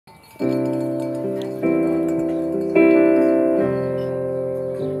When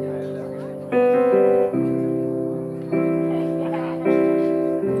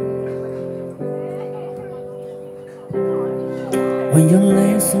your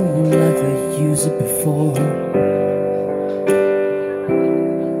legs don't look like they used it before,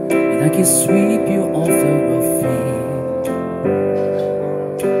 and I can sweep you off the rough feet.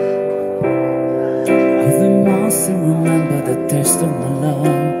 You're the most to remember the taste of my love.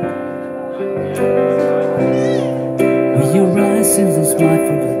 With your eyes and a smile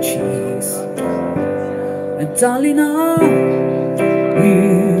for the cheese. And darling,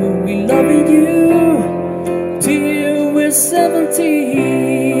 we'll be loving you till we're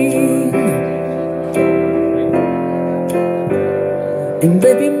 17. And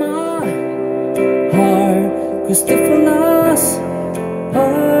baby, my heart could stay for us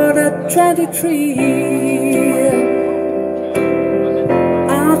heart at 23.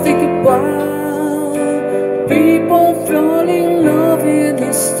 I think about people fall in love in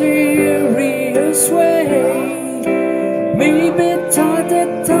mysterious way. Maybe tight the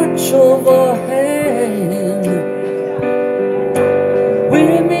touch of a hand.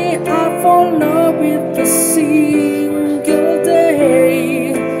 With me, I fall in love with a single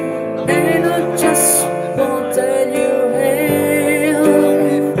day, and I just won't tell you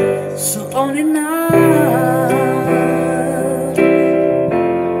hand. So on and out,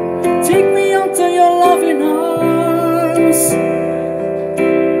 take me onto your loving arms,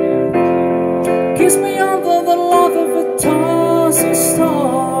 kiss me under the love of a thousand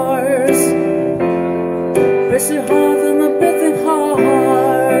stars, press your heart and a beating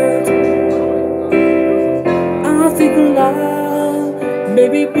heart. I think love,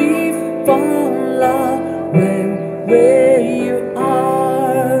 maybe we found love where you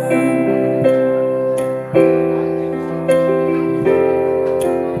are.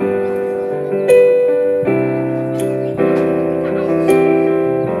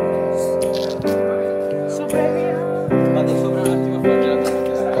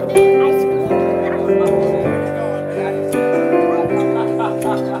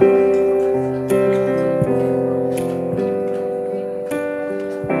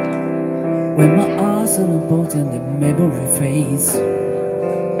 When my eyes are both in the memory fades,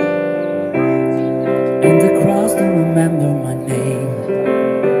 and the crowds don't remember my name,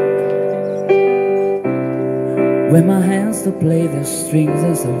 when my hands to play the strings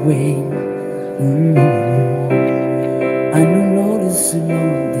as I wing, I know Lord is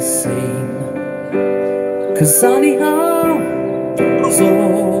alone the same. Cause anyhow, so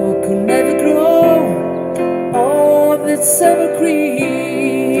could never grow all that's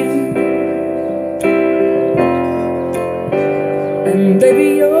evergreen. And baby,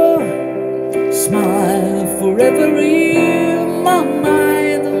 your smile forever in my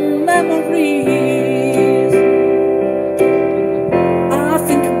mind and memories. I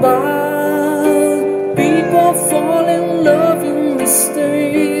think about people fall in love in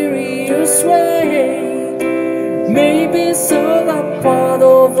mysterious way. Maybe it's all a part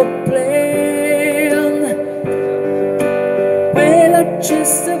of a plan. Well, I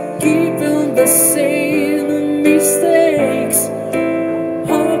just keep on the same mistakes,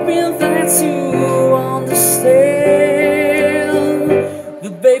 hoping that you understand.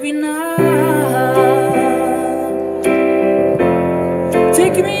 But baby, now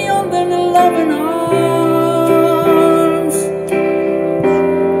take me under the loving arms,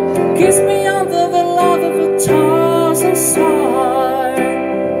 kiss me under the love of a thousand stars,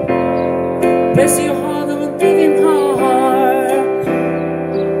 bless your heart and a beating